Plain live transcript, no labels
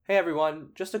Hey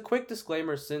everyone, just a quick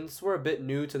disclaimer since we're a bit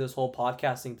new to this whole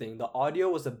podcasting thing, the audio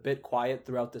was a bit quiet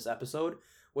throughout this episode,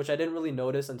 which I didn't really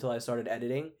notice until I started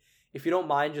editing. If you don't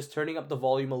mind just turning up the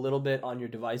volume a little bit on your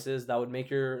devices, that would make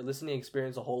your listening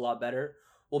experience a whole lot better.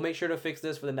 We'll make sure to fix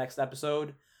this for the next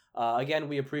episode. Again,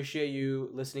 we appreciate you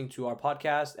listening to our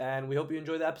podcast and we hope you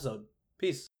enjoy the episode.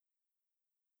 Peace.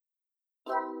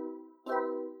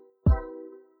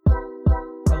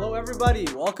 Hello, everybody.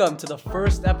 Welcome to the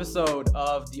first episode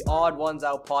of the Odd Ones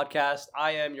Out podcast.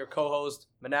 I am your co-host,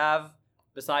 Manav.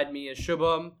 Beside me is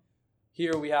Shubham.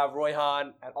 Here we have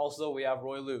Royhan, and also we have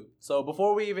Roy Lu. So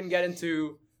before we even get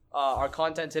into our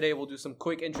content today, we'll do some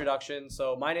quick introductions.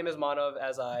 So my name is Manav,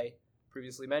 as I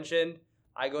previously mentioned.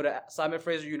 I go to Simon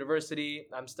Fraser University.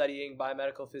 I'm studying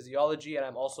biomedical physiology, and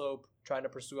I'm also trying to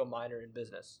pursue a minor in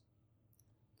business.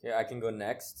 Okay, I can go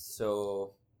next.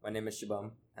 So my name is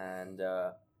Shubham, and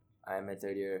I am a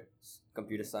third year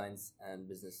computer science and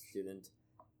business student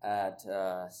at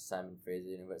Simon Fraser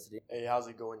University. Hey, how's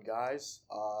it going, guys?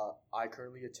 I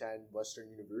currently attend Western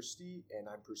University, and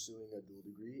I'm pursuing a dual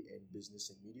degree in business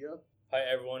and media. Hi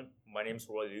everyone, my name is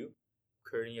Roy Liu,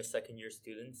 currently a second year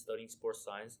student studying sports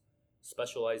science,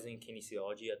 specializing in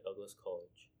kinesiology at Douglas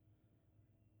College.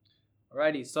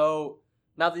 Alrighty, so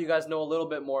now that you guys know a little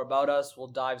bit more about us, we'll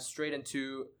dive straight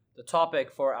into the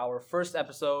topic for our first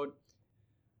episode.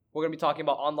 We're going to be talking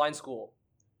about online school,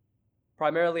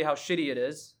 primarily how shitty it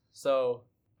is. So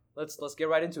let's get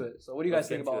right into it. So what do you guys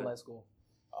think about online school?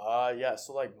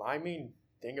 So like my main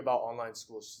thing about online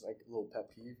school is just like a little pet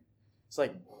peeve. It's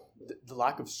like the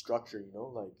lack of structure,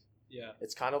 like Yeah.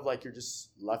 it's kind of like you're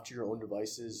just left to your own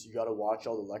devices. You got to watch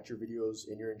all the lecture videos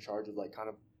and you're in charge of like kind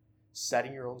of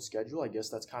setting your own schedule. I guess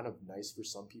that's kind of nice for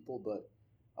some people, but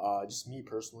just me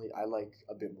personally, I like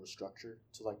a bit more structure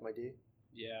to like my day.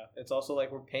 Yeah. It's also like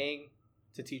we're paying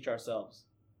to teach ourselves.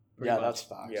 Yeah, that's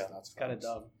facts. Yeah. That's kind of facts.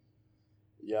 dumb.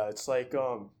 Yeah, it's like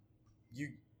you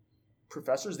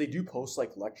professors, they do post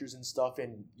like lectures and stuff,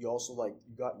 and you also like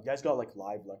you guys got like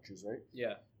live lectures, right?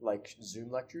 Yeah. Like Zoom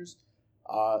lectures.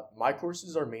 My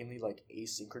courses are mainly like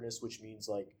asynchronous, which means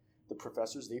like the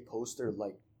professors, they post their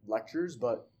like lectures,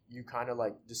 but you kind of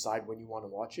like decide when you want to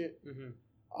watch it.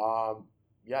 Mm-hmm.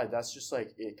 Yeah, that's just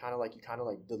like it. Kind of like you kind of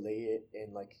like delay it,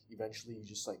 and like eventually you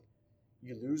just like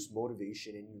you lose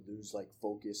motivation and you lose like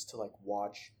focus to like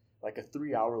watch like a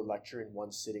 3-hour lecture in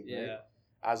one sitting, Yeah. right?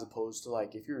 As opposed to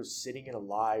like if you're sitting in a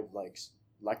live like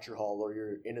lecture hall or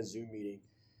you're in a Zoom meeting,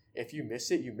 if you miss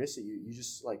it, you miss it. You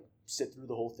just like sit through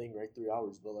the whole thing, right? 3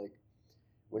 hours. But like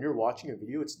when you're watching a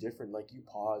video, it's different. Like you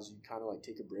pause, you kind of like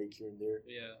take a break here and there.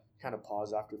 Yeah. Kind of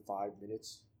pause after 5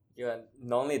 minutes. Yeah,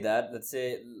 not only that, let's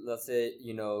say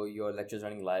your lecture's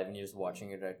running live and you're just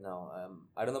watching it right now.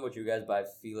 I don't know about you guys, but I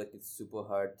feel like it's super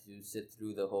hard to sit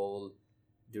through the whole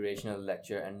duration of the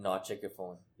lecture and not check your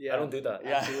phone. Yeah. I don't do that.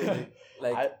 Yeah. Absolutely.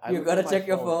 Like I you look gotta at my check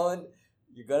your phone. phone.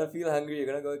 You gotta feel hungry. You're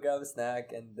gonna go grab a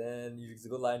snack, and then you just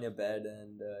go lie in your bed,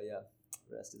 and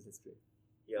rest is history.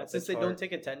 Yeah, And since it's they hard. don't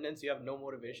take attendance, you have no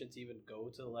motivation to even go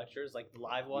to the lectures, like the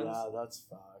live ones. Yeah, that's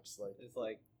facts. Like It's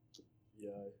like,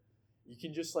 yeah, you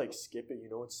can just like skip it.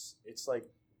 It's like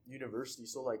university,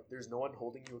 so like there's no one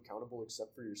holding you accountable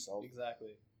except for yourself.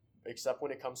 exactly. Except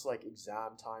when it comes to like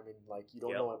exam time and like you don't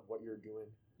Yep. know what you're doing.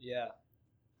 Yeah.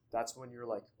 That's when you're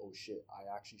like, oh shit,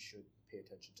 I actually should pay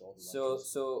attention to all the So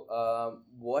lectures.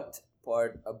 what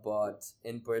part about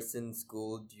in-person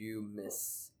school do you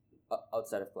miss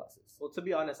outside of classes? Well, to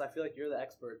be honest, I feel like you're the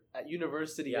expert at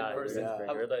university Yeah, in person. yeah.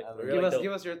 How- You're like, I'm- you're Give like us the-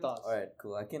 give us your thoughts. All right,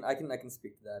 cool. I can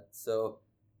speak to that. So,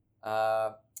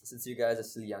 since you guys are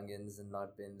still youngins and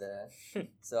not been there,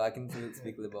 so I can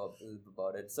speak a little bit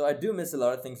about it. So I do miss a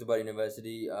lot of things about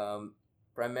university.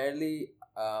 Primarily,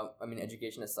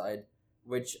 education aside,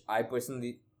 which I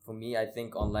personally, for me, I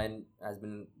think online has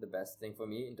been the best thing for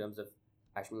me in terms of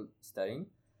actual studying.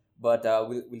 But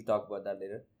we'll talk about that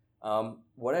later.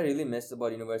 What I really miss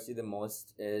about university the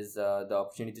most is the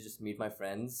opportunity to just meet my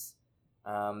friends,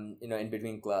 in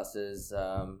between classes,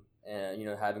 and,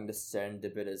 having the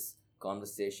serendipitous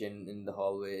conversation in the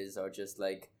hallways, or just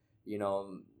like,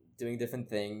 doing different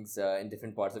things in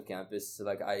different parts of campus. So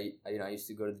like I used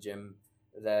to go to the gym,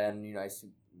 then, I used to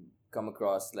come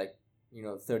across like,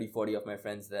 30-40 of my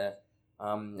friends there.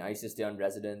 I used to stay on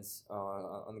residence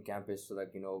on the campus, so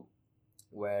like,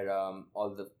 where all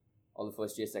the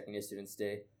first year, second year students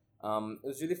stay. It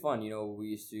was really fun. We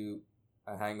used to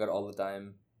hang out all the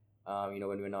time. When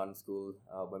we're not in school,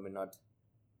 when we're not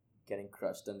getting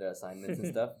crushed on their assignments and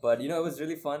stuff. But it was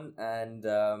really fun, and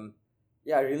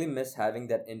I really miss having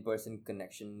that in-person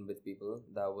connection with people.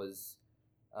 That was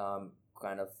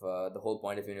kind of the whole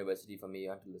point of university for me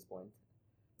until this point.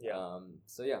 Yeah.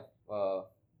 So yeah,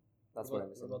 that's what I'm What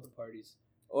missing. about the parties?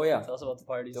 Oh yeah, Tell us about the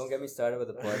parties. don't get me started with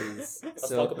the parties. Let's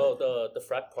talk about the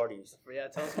frat parties. Yeah,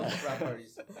 tell us about the frat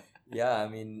parties. Yeah, I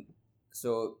mean,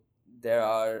 so there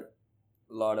are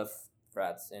a lot of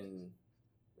frats in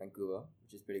Vancouver,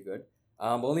 which is pretty good.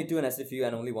 Only two in SFU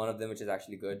and only one of them which is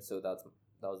actually good. So that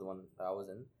was the one that I was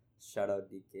in. Shout out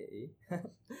DKE.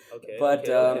 Okay. But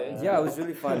okay. yeah, it was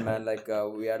really fun, man. Like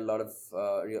we had a lot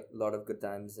of good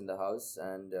times in the house,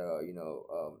 and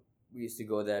we used to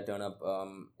go there, turn up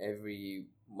every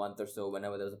month or so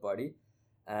whenever there was a party,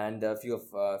 and a few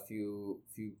of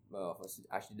us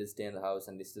actually did stay in the house,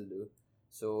 and they still do.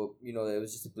 So it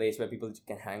was just a place where people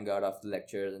can hang out after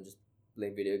lectures and just play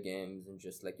video games and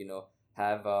just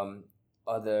have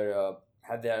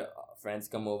have their friends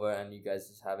come over, and you guys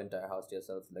just have entire house to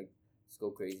yourself, like just go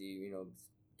crazy,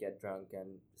 just get drunk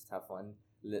and just have fun,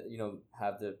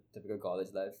 have the typical college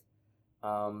life.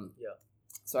 Yeah.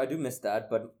 So I do miss that,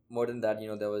 but more than that,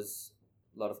 there was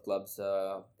a lot of clubs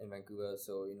in Vancouver,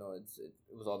 so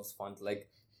it was always fun to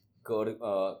go to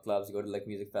clubs, go to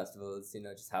music festivals,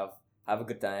 just have a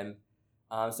good time.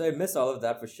 So I miss all of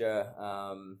that for sure,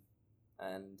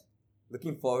 and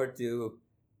looking forward to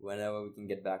whenever we can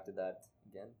get back to that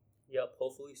again. Yep,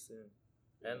 hopefully soon.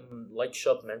 And like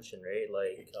Shub mentioned, right?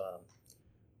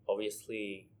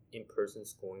 Obviously, in-person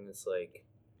schooling is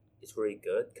it's very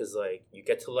good because you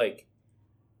get to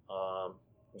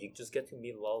you just get to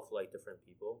meet a lot of different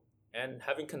people, and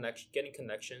getting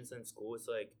connections in school is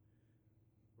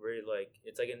very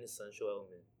it's an essential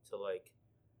element to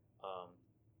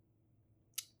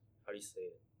how do you say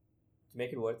it? To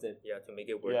make it worth it. Yeah, to make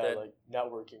it worth Yeah, it. like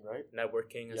networking, right?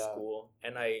 Networking in Yeah. school,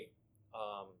 and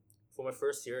for my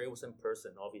first year it was in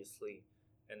person, obviously,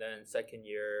 and then second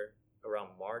year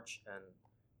around March, and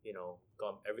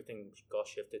everything got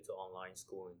shifted to online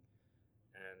schooling,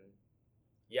 and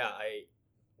yeah,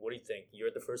 what do you think?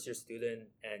 You're the first year student,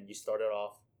 and you started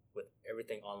off with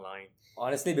everything online.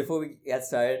 Honestly, before we get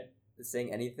started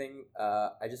saying anything,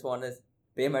 I just want to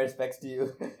pay my respects to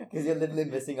you because you're literally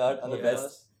missing out on the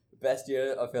best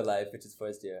year of your life, which is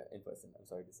first year in person. I'm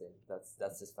sorry to say,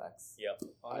 that's just facts. Yeah.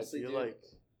 Honestly, I feel dude, like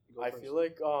go I first. feel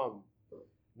like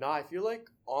I feel like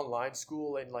online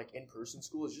school and in-person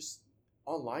school is just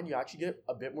online. You actually get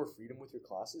a bit more freedom with your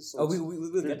classes. So Oh, it's- we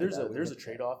will get to there's that. a We'll there's get a to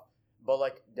trade off, but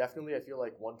definitely I feel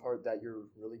like one part that you're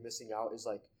really missing out is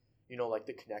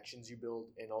the connections you build,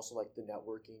 and also the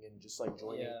networking and just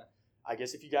joining. Yeah. I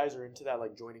guess if you guys are into that,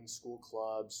 joining school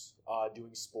clubs,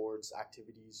 doing sports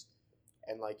activities,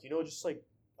 and just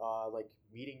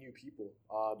meeting new people.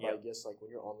 But Yeah. I guess when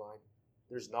you're online,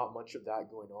 there's not much of that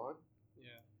going on. Yeah.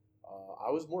 I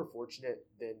was more fortunate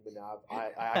than Manav.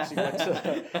 I actually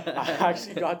I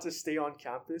actually got to stay on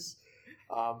campus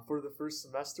for the first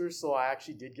semester, so I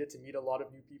actually did get to meet a lot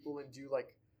of new people and do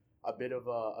a bit of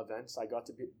events. I got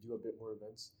to do a bit more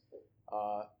events.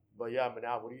 But yeah,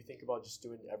 Manav, what do you think about just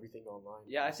doing everything online?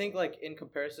 Yeah, I think in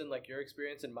comparison, your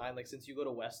experience and mine, since you go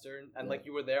to Western and Yeah.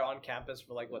 you were there on campus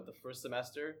for the first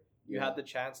semester, you Yeah. had the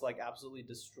chance to absolutely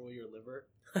destroy your liver.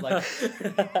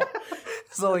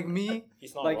 So me,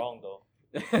 He's not Like- wrong though.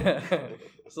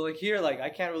 so here I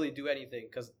can't really do anything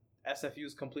because SFU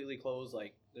is completely closed.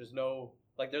 There's no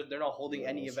they're not holding Yeah,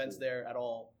 any that's events true. there at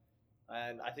all,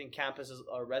 and I think campuses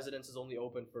or residence is only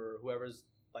open for whoever's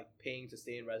paying to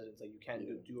stay in residence. You can't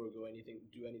Yeah. do or do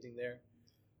anything there.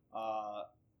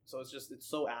 So it's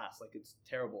so ass. It's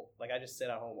terrible. I just sit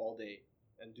at home all day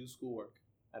and do schoolwork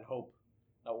and hope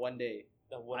that one day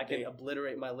Then one I day, can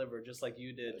obliterate my liver just like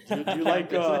you did. Do you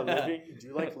like living? Do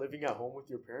you like living at home with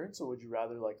your parents, or would you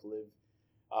rather live,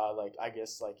 I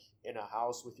guess in a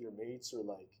house with your mates, or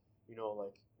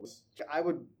I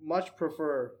would much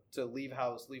prefer to leave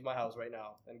my house right now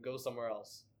and go somewhere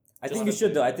else. I Just think you to-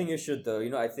 should though. I think you should though.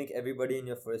 I think everybody in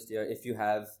your first year, if you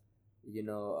have,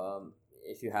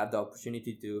 if you have the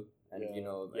opportunity to, and Yeah.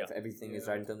 Yeah. if everything is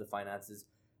Yeah. right in terms of finances,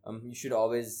 you should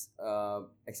always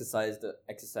exercise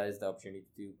the opportunity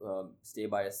to stay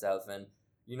by yourself. And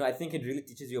I think it really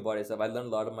teaches you about yourself. I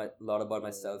learned a lot about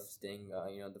myself staying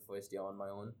the first year on my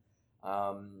own.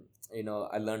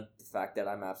 I learned the fact that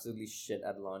I'm absolutely shit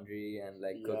at laundry and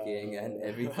cooking and Yeah.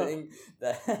 everything.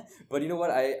 But you know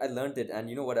what? I learned it, and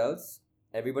you know what else?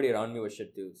 Everybody around me was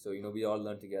shit too. So we all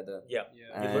learned together. yeah,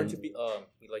 Yeah. you learn to And be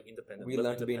independent. We live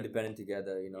learned to be independent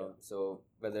together. Yeah. So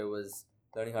whether it was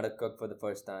learning how to cook for the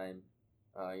first time,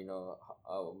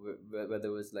 whether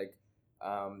it was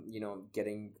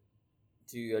getting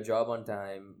to your job on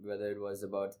time, whether it was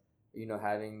about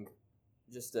having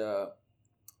just a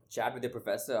chat with your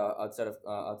professor outside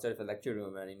of a lecture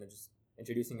room, and just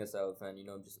introducing yourself and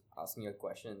just asking your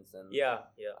questions and Yeah.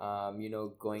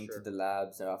 going to Sure. the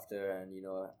labs after and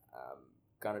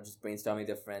kind of just brainstorming with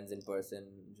your friends in person,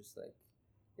 just like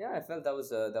I felt that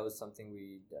was something we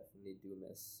definitely do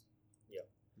miss.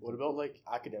 What about like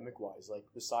academic wise? Like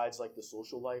besides like the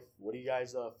social life, what do you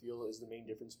guys feel is the main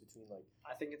difference between like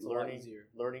I think it's a lot learning easier.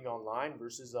 learning online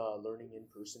versus learning in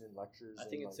person in lectures? I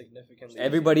think and, it's like, significantly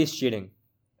Everybody's cheating.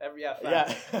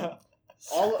 facts. yeah.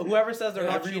 Whoever says they're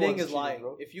not Everyone's cheating is cheating, lying.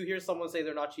 bro. If you hear someone say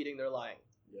they're not cheating, they're lying.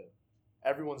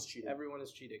 Everyone's cheating. Everyone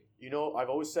is cheating. I've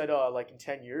always said like in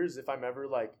 10 years, if I'm ever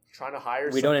like trying to hire,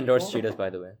 We some don't endorse people, cheaters, by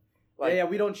the way. Like, yeah,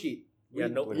 we don't cheat. Yeah,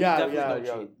 We- no- we yeah, definitely yeah, don't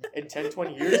yeah. cheat. In 10,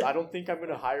 20 years, I don't think I'm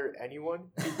gonna hire anyone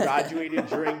who graduated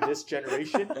during this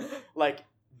generation. Like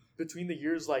between the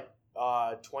years like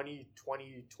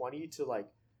 2020 to like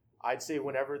I'd say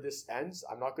whenever this ends,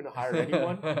 I'm not gonna hire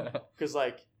anyone because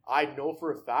like I know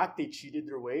for a fact they cheated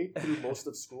their way through most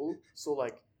of school. So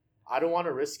like I don't want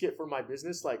to risk it for my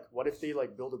business. Like what if they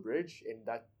like build a bridge and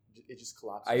that it just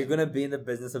collapses? Are you gonna be in the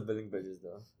business of building bridges,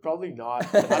 though? Probably not.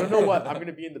 I don't know what I'm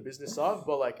gonna be in the business of,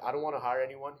 but like I don't want to hire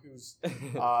anyone who's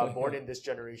born in this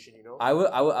generation. I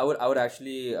would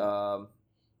actually.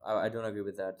 I don't agree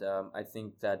with that. I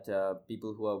think that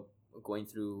people who are going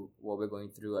through what we're going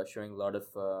through are showing a lot of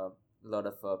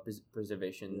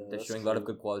preservation. Yeah, They're that's showing a lot of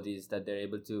true. good qualities that they're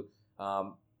able to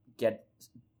get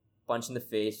punched in the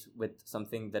face with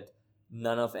something that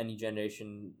none of any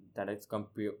generation that has come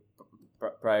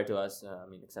prior to us. I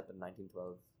mean, except in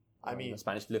 1912. I mean, the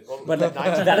Spanish flu. well, But like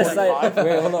that aside, 1945.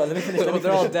 wait, hold on. Let me finish. Let me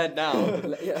They're all finish. dead now.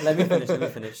 Let me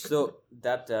finish. So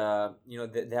that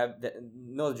they have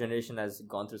no generation has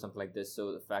gone through something like this.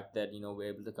 So the fact that we're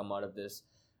able to come out of this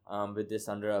with this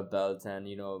under our belt and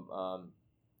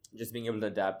just being able to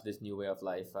adapt to this new way of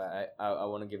life, I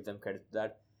want to give them credit for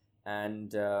that.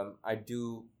 And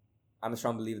I'm a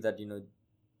strong believer that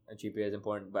a GPA is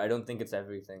important, but I don't think it's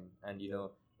everything. And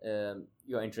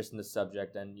your interest in the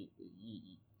subject and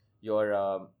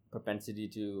your propensity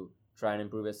to try and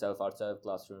improve yourself outside of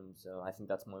classrooms. I think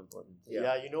that's more important.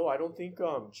 Yeah, I don't think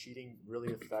cheating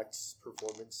really affects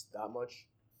performance that much.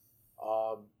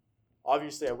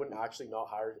 Obviously, I wouldn't actually not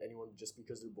hire anyone just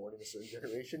because they're born in a certain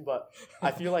generation, but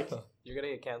I feel like You're gonna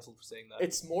get canceled for saying that.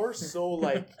 it's more so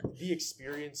like the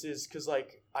experiences, because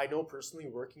like I know personally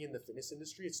working in the fitness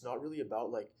industry, it's not really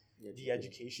about like the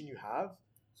education you have.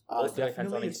 Mostly, like, Definitely,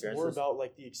 hands-on it's more experiences. about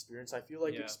like the experience. I feel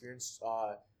like Yeah. experience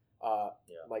Yeah.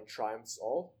 like triumphs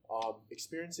all.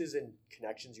 Experiences and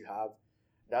connections you have,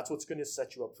 that's what's going to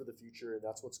set you up for the future, and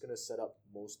that's what's going to set up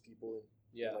most people and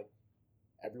Yeah. like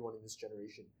everyone in this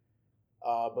generation.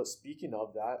 But speaking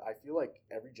of that, I feel like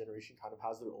every generation kind of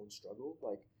has their own struggle.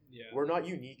 Like Yeah. we're not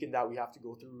unique in that we have to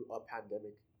go through a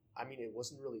pandemic. I mean,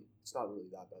 it's not really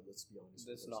that bad. Let's be honest.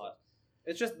 with It's ourselves. not.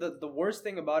 It's just the worst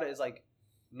thing about it is like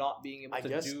not being able I to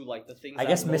guess- do like the things I that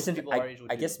guess most people our age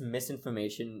would I do. guess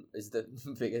misinformation is the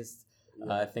biggest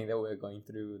Yeah. thing that we're going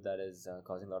through that is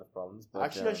causing a lot of problems. But,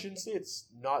 Actually, I shouldn't say it's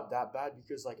not that bad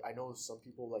because like I know some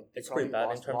people like they It's pretty probably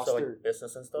bad in terms of like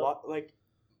business and stuff. like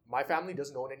my family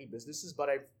doesn't own any businesses, but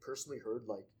I've personally heard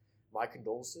like my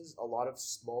condolences. A lot of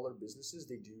smaller businesses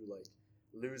they do like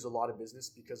lose a lot of business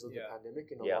because of Yeah. the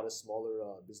pandemic, and a Yeah. lot of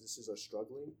smaller businesses are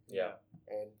struggling. Yeah.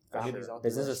 And I mean, families out there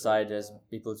business are aside, struggling. there's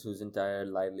people whose entire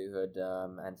livelihood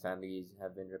and families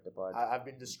have been ripped apart. I've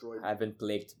been destroyed. I've been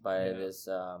plagued by Yeah. this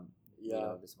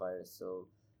Yeah. this virus. So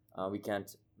we can't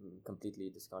completely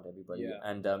discount everybody. Yeah.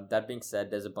 And that being said,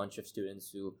 there's a bunch of students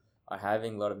who are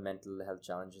having a lot of mental health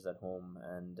challenges at home,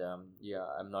 and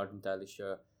I'm not entirely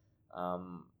sure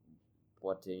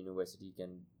what the university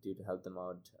can do to help them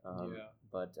out. Yeah.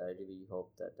 But I really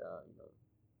hope that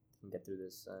can get through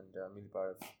this, and I'm really proud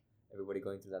of everybody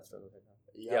going through that struggle right now.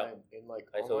 Yeah, Yeah. and like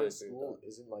I online totally agree with school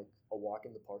isn't like a walk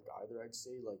in the park either. I'd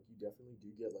say like you definitely do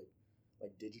get like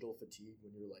digital fatigue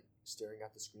when you're like staring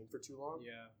at the screen for too long.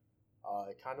 Yeah,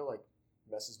 It kind of like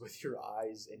messes with your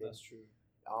eyes, and that's true.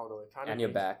 I don't know. It kind of And your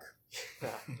back.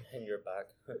 And you're back.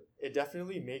 It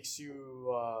definitely makes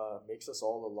makes us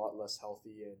all a lot less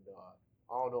healthy, and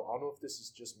I don't know if this is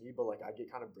just me, but like I get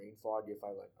kind of brain fog if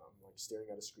I'm like staring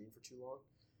at a screen for too long.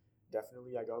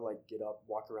 Definitely, I gotta like get up,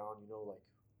 walk around, like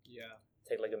Yeah,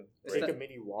 Take like a It's take that- a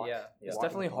mini walk. yeah. It's walk in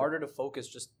definitely the park. harder to focus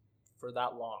just for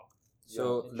that long.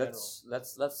 So in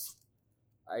let's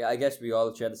I guess we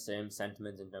all share the same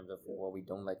sentiments in terms of what we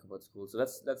don't like about school. So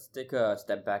let's take a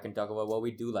step back and talk about what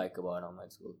we do like about online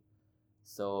school.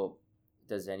 So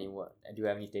do you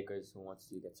have any takers who wants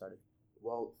to get started?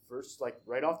 Well, first, like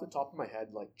right off the top of my head,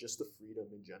 like just the freedom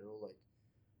in general, like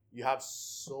you have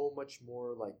so much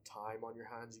more like time on your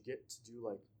hands. You get to do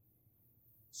like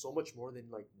so much more than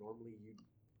like normally you.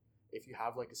 if you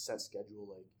have like a set schedule,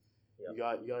 like Yep. you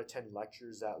got to attend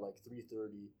lectures at like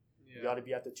 3:30. Yeah. You got to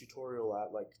be at the tutorial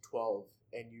at like 12,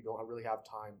 and you don't really have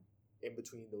time in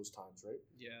between those times, right?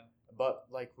 Yeah. But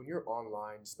like when you're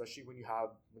online, especially when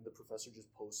the professor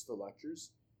just posts the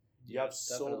lectures, you have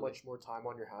so much more time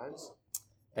on your hands.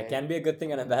 That And- can be a good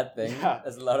thing and a bad thing. Yeah.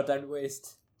 There's a lot of time to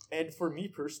waste. And for me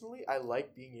personally, I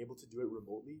like being able to do it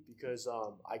remotely because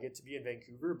I get to be in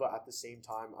Vancouver, but at the same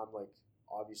time, I'm like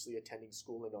obviously attending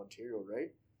school in Ontario,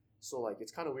 right? So like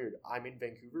it's kind of weird. I'm in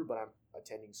Vancouver, but I'm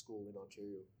attending school in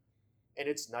Ontario, and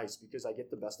it's nice because I get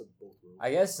the best of both worlds.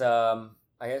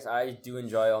 I guess I do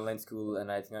enjoy online school,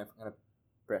 and I think I've kind of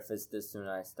prefaced this when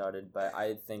I started, but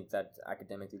I think that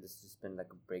academically this has just been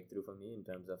like a breakthrough for me in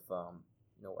terms of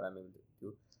what I'm able to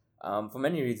do. For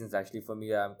many reasons, actually. For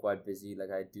me, I'm quite busy. Like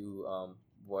I do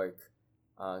work.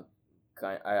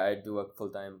 I do work full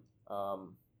time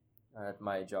at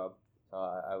my job.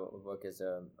 I work as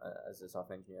a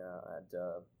software engineer at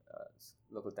a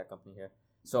local tech company here.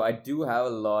 So I do have a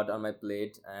lot on my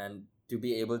plate, and to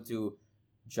be able to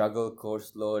juggle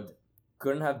course load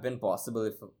couldn't have been possible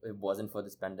if it wasn't for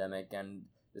this pandemic and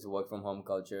this work from home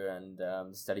culture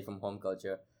and study from home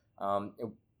culture. It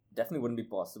definitely wouldn't be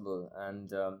possible.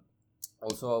 And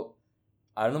also,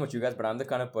 I don't know about you guys, but I'm the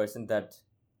kind of person that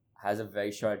has a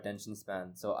very short attention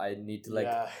span. So I need to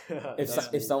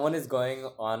if someone is going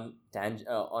on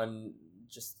on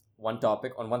just one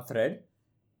topic on one thread,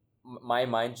 my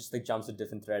mind just like jumps to a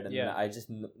different thread, and I just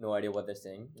no idea what they're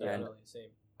saying. Definitely, same.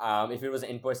 And if it was an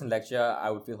in-person lecture, I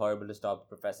would feel horrible to stop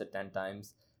the professor 10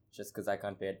 times just because I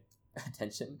can't pay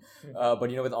attention. But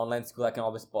with online school, I can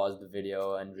always pause the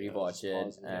video and rewatch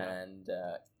it, and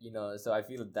so I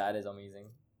feel that is amazing.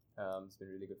 It's been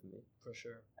really good for me. For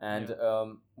sure. And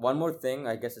one more thing,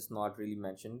 I guess it's not really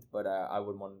mentioned, but I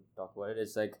would want to talk about it.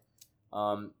 It's like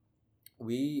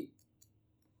we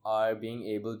are being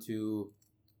able to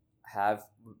have,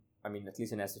 at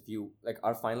least in SFU, like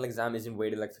our final exam isn't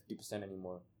weighted like 50%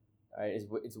 anymore. Right?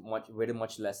 It's weighted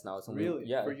much less now. So Really?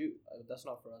 Yeah. For you, that's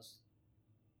not for us.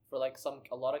 For like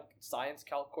a lot of science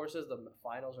calc courses, the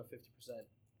finals are 50%.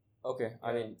 Okay, that's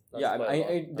quite a lot.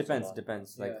 it That's a lot.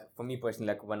 depends. Like Yeah. for me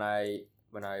personally, like when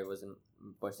I was in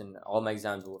person, all my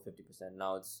exams were 50%.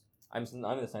 Now I'm in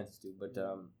the sciences too, but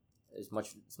it's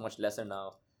much lesser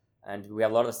now, and we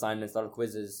have a lot of assignments, a lot of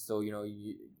quizzes. So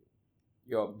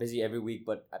you're busy every week,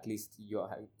 but at least you're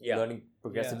learning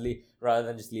progressively rather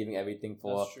than just leaving everything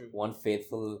for That's true. one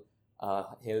faithful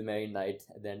Hail Mary night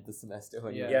at the end of the semester.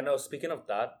 When Yeah. Yeah, no, speaking of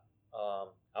that, I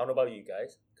don't know about you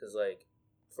guys, because like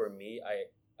for me,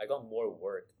 I got more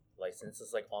work, like since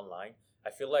it's like online.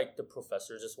 I feel like the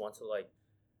professors just want to like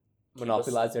keep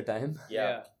monopolize your time.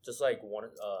 yeah, just like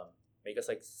want to make us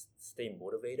like stay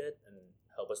motivated and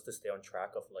help us to stay on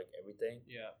track of like everything.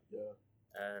 Yeah.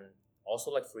 And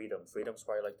also like freedom's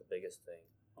probably like the biggest thing,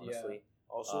 honestly.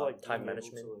 Also like time being able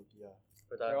management. to,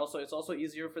 For that. It's also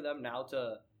easier for them now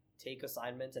to take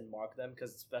assignments and mark them,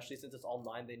 because especially since it's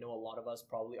online, they know a lot of us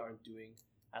probably aren't doing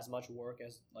as much work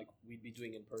as like we'd be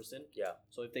doing in person. Yeah.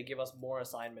 So if they give us more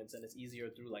assignments and it's easier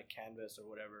through like Canvas or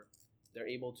whatever, they're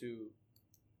able to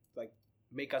like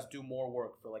make us do more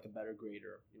work for like a better grade,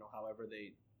 or however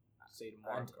they say to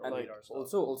mark or And rate our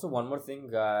stuff. also one more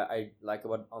thing I like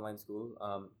about online school.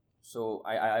 So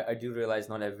I do realize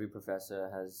not every professor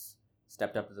has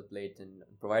stepped up to the plate in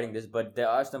providing this, but there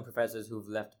are some professors who've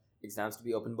left exams to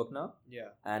be open book now. Yeah.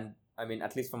 And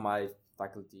at least for my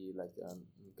faculty, like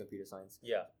computer science,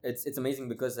 Yeah. it's amazing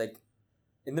because like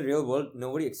in the real world,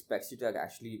 nobody expects you to like,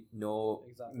 actually know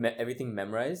Exactly. everything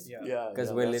memorized. Yeah.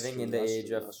 Because we're living in the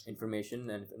age of information,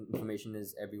 and information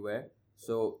is everywhere.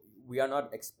 So we are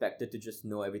not expected to just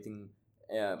know everything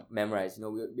memorized.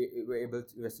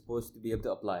 We're supposed to be able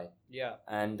to apply. Yeah.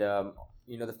 And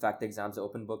the fact that exams are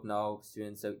open book now,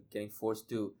 students are getting forced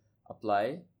to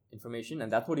apply information,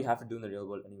 and that's what you have to do in the real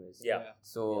world anyways. Yeah.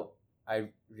 So I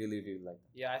really, really like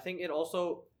that. Yeah, I think it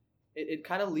also it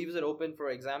kind of leaves it open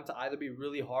for exam to either be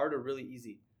really hard or really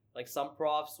easy. Like some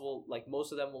profs will, like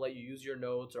most of them will let you use your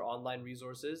notes or online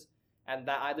resources, and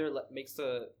that either makes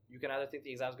you can either think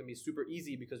the exam's gonna be super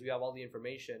easy because you have all the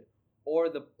information, or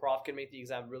the prof can make the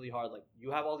exam really hard. Like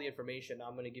you have all the information, now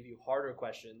I'm gonna give you harder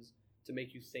questions to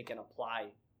make you think and apply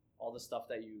all the stuff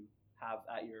that you have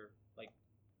at your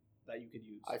that you could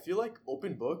use. I feel like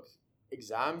open book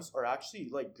exams are actually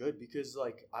like good because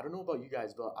like I don't know about you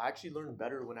guys, but I actually learn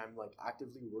better when I'm like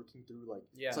actively working through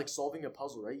it's like solving a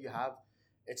puzzle, right? You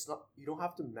don't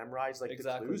have to memorize like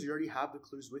Exactly. the clues. You already have the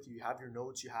clues with you. You have your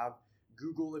notes. You have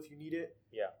Google if you need it.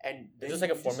 Yeah. And It's just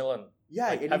like a formula. Yeah,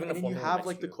 like and having a then you formula have next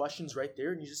like to the you. questions right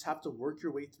there, and you just have to work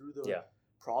your way through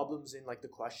problems in like the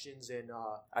questions and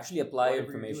Actually apply whatever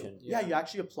you're information. doing. Yeah, you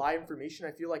actually apply information.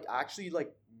 I feel like actually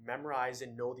like memorize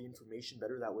and know the information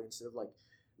better that way instead of like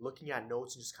looking at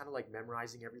notes and just kind of like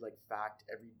memorizing every like fact,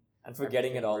 And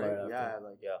forgetting it all right? right after. Yeah,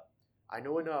 like Yeah. I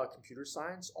know in computer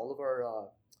science, all of our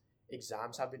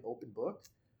exams have been open book.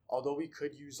 Although we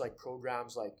could use like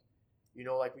programs like, you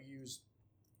know, like we use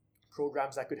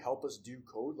programs that could help us do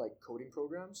code, like coding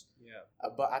programs. Yeah.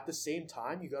 But at the same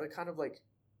time, you got to kind of like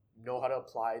know how to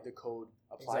apply the code,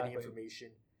 apply Exactly. the information.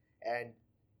 And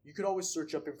you could always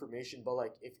search up information, but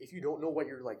like if you don't know what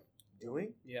you're like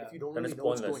doing, Yeah. if you don't Then really it's know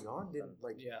what's pointless. going on, then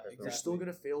like Yeah. There's you're Exactly. still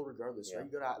gonna fail regardless, Yeah. right?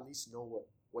 You gotta at least know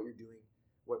what you're doing,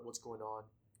 what's going on,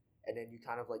 and then you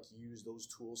kind of like use those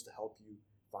tools to help you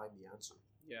find the answer.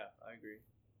 Yeah, I agree.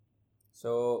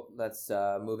 So let's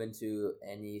move into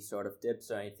any sort of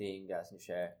tips or anything you guys can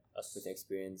share with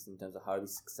experience in terms of how to be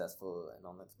successful in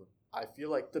online school. I feel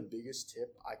like the biggest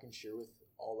tip I can share with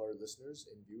all our listeners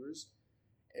and viewers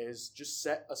is just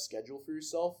set a schedule for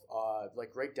yourself.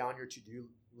 Like write down your to-do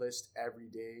list every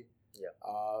day. Yeah.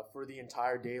 For the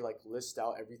entire day, like list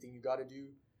out everything you got to do,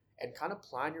 and kind of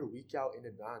plan your week out in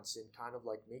advance, and kind of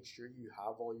like make sure you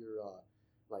have all your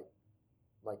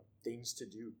like things to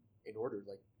do in order.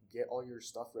 Like get all your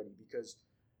stuff ready, because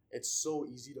it's so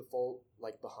easy to fall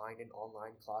like behind in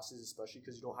online classes, especially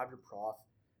because you don't have your prof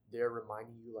there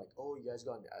reminding you like, oh, you guys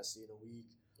got an essay in a week.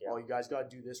 Yeah. Oh, you guys got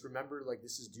to do this. Remember, like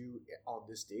this is due on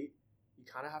this date. You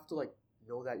kind of have to like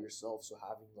know that yourself. So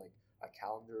having like a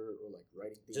calendar or like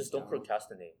writing things Just don't down.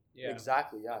 procrastinate. Yeah.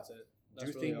 Exactly. Yeah. That's it.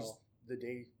 That's Do really things all. the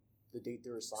date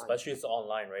they're assigned. Especially it's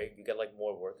online, right? You get like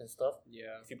more work and stuff.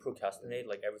 Yeah. If you procrastinate,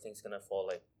 like everything's gonna fall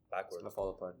like It's backwards. gonna fall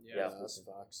apart. Yeah. That's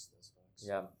facts. That's facts.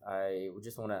 Yeah, I would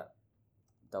just want to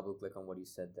double click on what you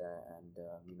said there, and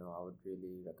I would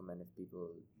really recommend if people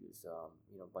use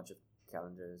a bunch of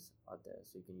calendars out there,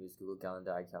 so you can use Google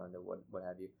Calendar, iCalendar, what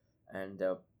have you, and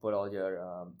put all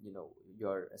your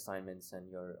your assignments and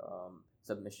your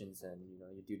submissions and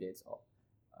your due dates,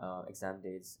 exam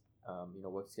dates,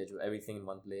 work schedule, everything in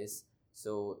one place,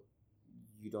 so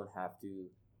you don't have to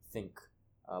think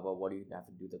about what you have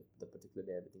to do the particular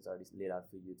day. Everything's already laid out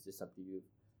for you. It's just up to you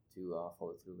to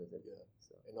follow through with it. Yeah.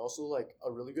 So And also, like, a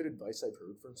really good advice I've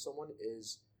heard from someone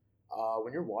is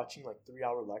when you're watching, like,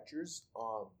 3-hour lectures,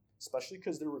 especially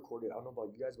because they're recorded. I don't know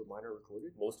about you guys, but mine are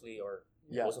recorded. Mostly, or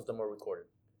Yeah. most of them are recorded.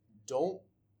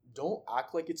 Don't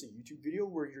act like it's a YouTube video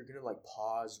where you're going to, like,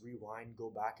 pause, rewind, go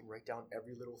back, and write down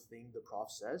every little thing the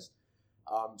prof says.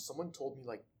 Someone told me,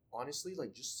 like, honestly,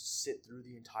 like, just sit through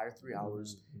the entire 3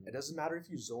 hours. Mhm. It doesn't matter if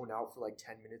you zone out for, like,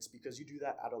 10 minutes because you do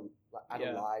that at a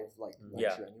Yeah. live, like, Mhm.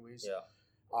 lecture anyways. Yeah.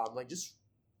 Like just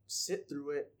sit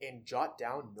through it and jot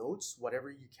down notes, whatever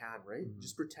you can, right? Mhm.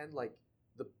 Just pretend like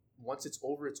once it's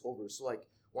over, it's over. So like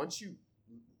once you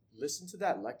listen to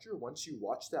that lecture, once you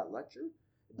watch that lecture,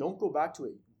 don't go back to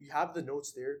it. You have the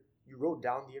notes there. You wrote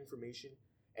down the information,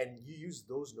 and you use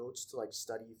those notes to like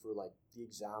study for like the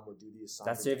exam or do the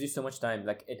assignment. that saves you so much time.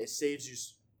 Like It saves you.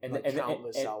 and, like, and,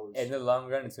 countless and, hours. In the long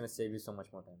run, it's gonna save you so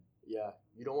much more time. Yeah,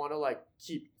 you don't want to like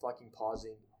keep fucking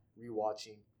pausing,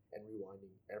 rewatching, and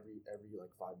rewinding every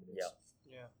like 5 minutes.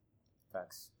 Yeah. Yeah.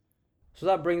 Facts. So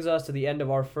that brings us to the end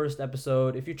of our first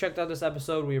episode. If you checked out this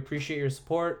episode, we appreciate your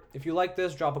support. If you like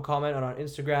this, drop a comment on our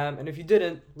Instagram. And if you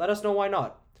didn't, let us know why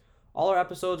not. All our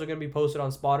episodes are going to be posted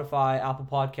on Spotify, Apple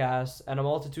Podcasts, and a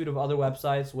multitude of other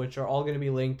websites, which are all going to be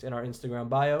linked in our Instagram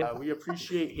bio. We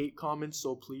appreciate hate comments,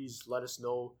 so please let us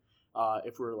know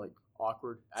if we're like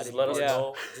awkward. at Just any let us point. Yeah.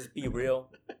 know. Just be real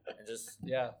and just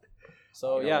Yeah.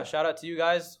 So, yeah, shout out to you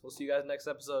guys. We'll see you guys next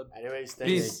episode. Anyways,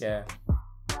 thanks. Peace. Take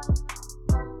care.